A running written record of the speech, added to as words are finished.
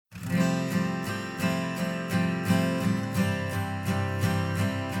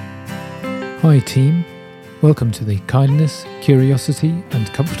Hi team, welcome to the Kindness, Curiosity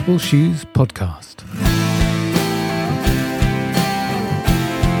and Comfortable Shoes podcast.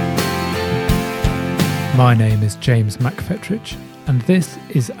 My name is James McFetrich and this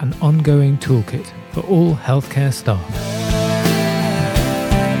is an ongoing toolkit for all healthcare staff.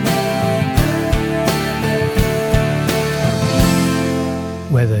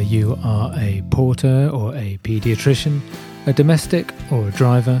 Whether you are a porter or a paediatrician, a domestic or a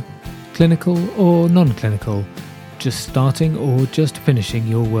driver, clinical or non-clinical, just starting or just finishing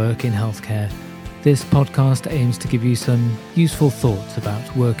your work in healthcare, this podcast aims to give you some useful thoughts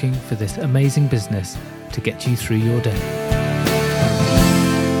about working for this amazing business to get you through your day.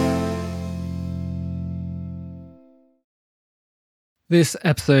 This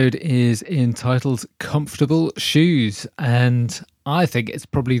episode is entitled Comfortable Shoes, and I think it's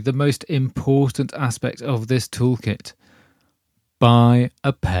probably the most important aspect of this toolkit. Buy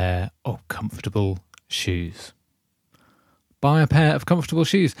a pair of comfortable shoes. Buy a pair of comfortable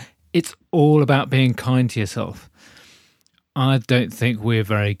shoes. It's all about being kind to yourself. I don't think we're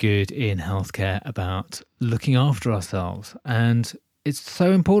very good in healthcare about looking after ourselves. And it's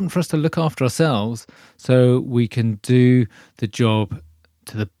so important for us to look after ourselves so we can do the job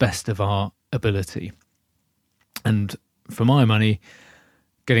to the best of our ability. And for my money,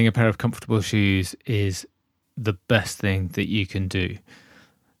 getting a pair of comfortable shoes is the best thing that you can do.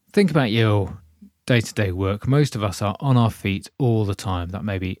 Think about your day-to-day work. Most of us are on our feet all the time. That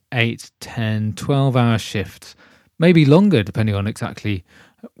may be 8, 10, 12-hour shifts, maybe longer depending on exactly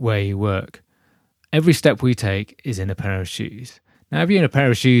where you work. Every step we take is in a pair of shoes. Now, if you're in a pair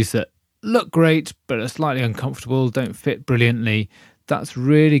of shoes that look great but are slightly uncomfortable, don't fit brilliantly, that's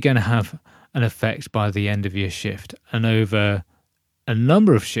really going to have an effect by the end of your shift. And over a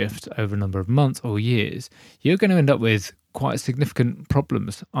number of shifts, over a number of months or years, you're going to end up with quite significant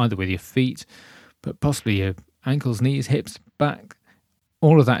problems, either with your feet, but possibly your ankles, knees, hips, back.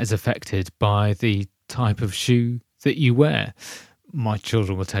 All of that is affected by the type of shoe that you wear. My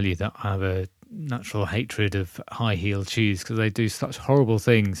children will tell you that I have a natural hatred of high-heeled shoes because they do such horrible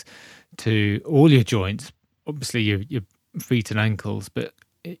things to all your joints, obviously your feet and ankles, but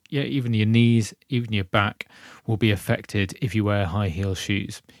yeah, even your knees, even your back will be affected if you wear high heel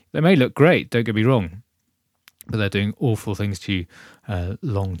shoes. They may look great, don't get me wrong, but they're doing awful things to you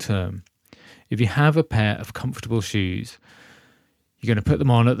long term. If you have a pair of comfortable shoes, you're going to put them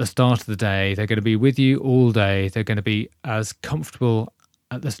on at the start of the day. They're going to be with you all day. They're going to be as comfortable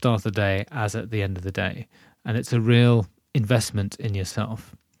at the start of the day as at the end of the day. And it's a real investment in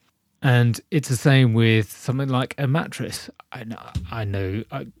yourself. And it's the same with something like a mattress. I know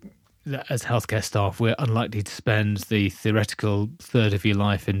that as healthcare staff, we're unlikely to spend the theoretical third of your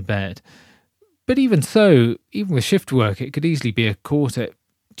life in bed. But even so, even with shift work, it could easily be a quarter.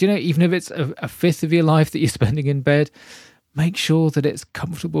 Do you know, even if it's a fifth of your life that you're spending in bed, make sure that it's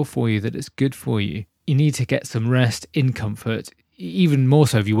comfortable for you, that it's good for you. You need to get some rest in comfort, even more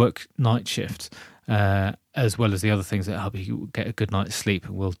so if you work night shifts. As well as the other things that help you get a good night's sleep.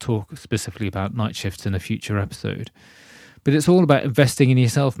 And we'll talk specifically about night shifts in a future episode. But it's all about investing in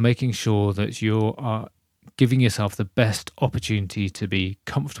yourself, making sure that you are giving yourself the best opportunity to be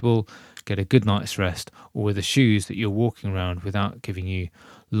comfortable, get a good night's rest, or with the shoes that you're walking around without giving you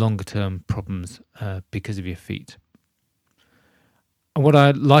longer term problems because of your feet. And what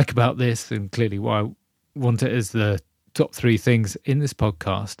I like about this, and clearly why I want it as the top 3 things in this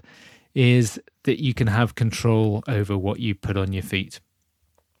podcast, is that you can have control over what you put on your feet.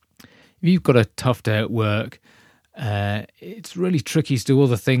 If you've got a tough day at work, it's really tricky to do all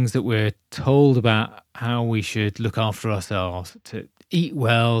the things that we're told about how we should look after ourselves, to eat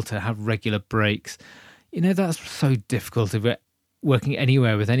well, to have regular breaks. You know, that's so difficult if we're working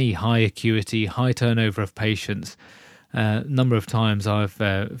anywhere with any high acuity, high turnover of patients. A number of times I've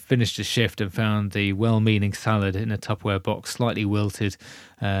finished a shift and found the well-meaning salad in a Tupperware box slightly wilted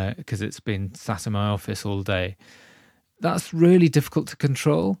because it's been sat in my office all day. That's really difficult to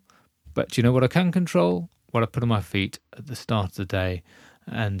control, but do you know what I can control? What I put on my feet at the start of the day,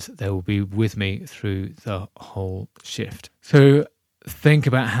 and they will be with me through the whole shift. So think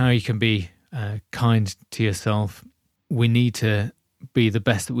about how you can be kind to yourself. We need to be the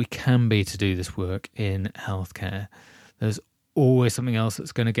best that we can be to do this work in healthcare. There's always something else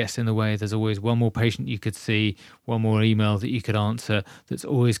that's going to get in the way. There's always one more patient you could see, one more email that you could answer that's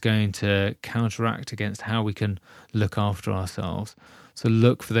always going to counteract against how we can look after ourselves. So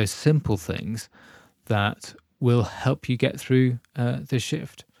look for those simple things that will help you get through the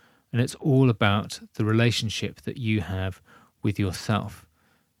shift. And it's all about the relationship that you have with yourself.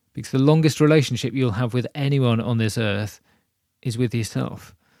 Because the longest relationship you'll have with anyone on this earth is with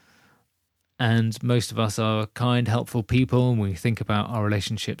yourself. And most of us are kind, helpful people, and we think about our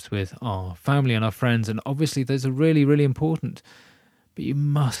relationships with our family and our friends, and obviously those are really, really important. But you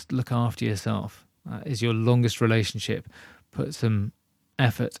must look after yourself. That is your longest relationship. Put some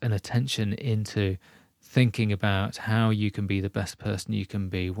effort and attention into thinking about how you can be the best person you can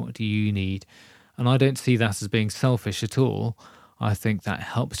be. What do you need? And I don't see that as being selfish at all. I think that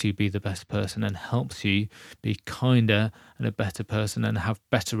helps you be the best person and helps you be kinder and a better person and have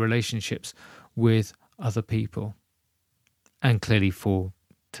better relationships with other people. And clearly for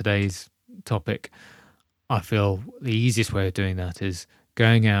today's topic, I feel the easiest way of doing that is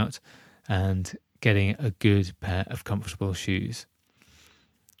going out and getting a good pair of comfortable shoes.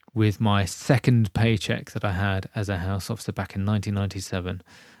 With my second paycheck that I had as a house officer back in 1997,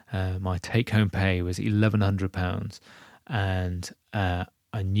 my take-home pay was £1,100. And I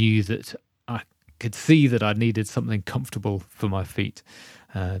knew that I could see that I needed something comfortable for my feet.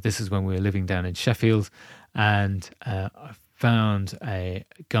 This is when we were living down in Sheffield, and I found a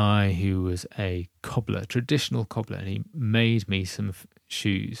guy who was a cobbler, traditional cobbler, and he made me some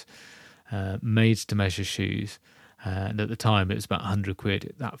shoes, made-to-measure shoes. And at the time, it was about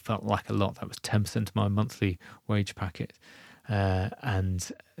 £100. That felt like a lot. That was 10% of my monthly wage packet.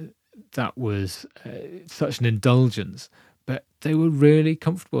 And that was such an indulgence, but they were really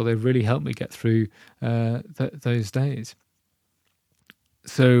comfortable. They really helped me get through those days.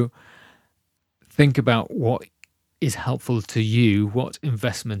 So think about what is helpful to you, what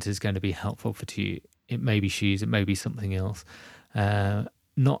investment is going to be helpful to you. It may be shoes, it may be something else,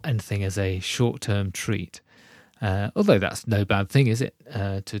 not anything as a short-term treat. Although that's no bad thing, is it,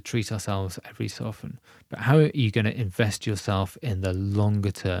 to treat ourselves every so often. But how are you going to invest yourself in the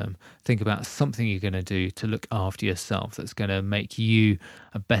longer term? Think about something you're going to do to look after yourself that's going to make you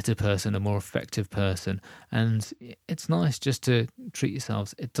a better person, a more effective person. And it's nice just to treat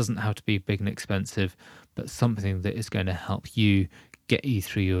yourselves. It doesn't have to be big and expensive, but something that is going to help you get you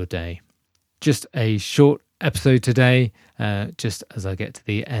through your day. Just a short episode today, just as I get to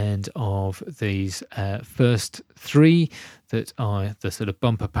the end of these first three that are the sort of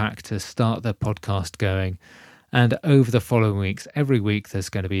bumper pack to start the podcast going. And over the following weeks, every week there's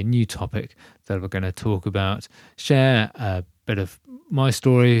going to be a new topic that we're going to talk about, share a bit of my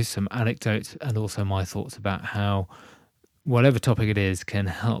story, some anecdotes, and also my thoughts about how whatever topic it is can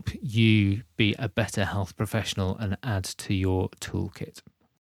help you be a better health professional and add to your toolkit.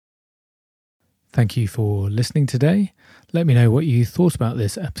 Thank you for listening today. Let me know what you thought about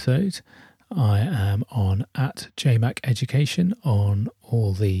this episode. I am on @JMacEducation on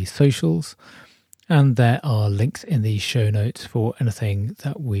all the socials, and there are links in the show notes for anything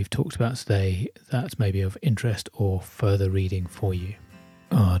that we've talked about today that may be of interest or further reading for you.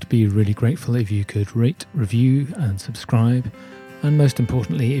 I'd be really grateful if you could rate, review and subscribe. And most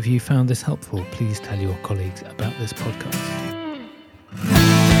importantly, if you found this helpful, please tell your colleagues about this podcast.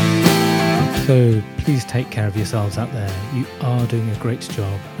 So please take care of yourselves out there. You are doing a great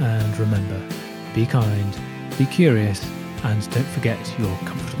job, and remember, be kind, be curious, and don't forget your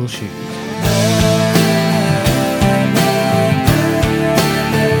comfortable shoes.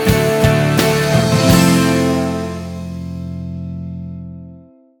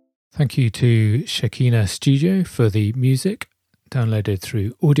 Thank you to Shakina Studio for the music downloaded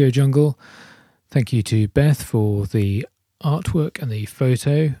through Audio Jungle. Thank you to Beth for the artwork and the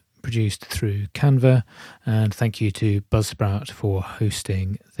photo produced through Canva, and thank you to Buzzsprout for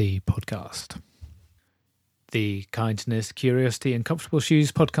hosting the podcast. The Kindness, Curiosity and Comfortable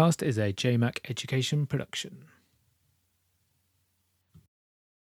Shoes podcast is a JMac Education production.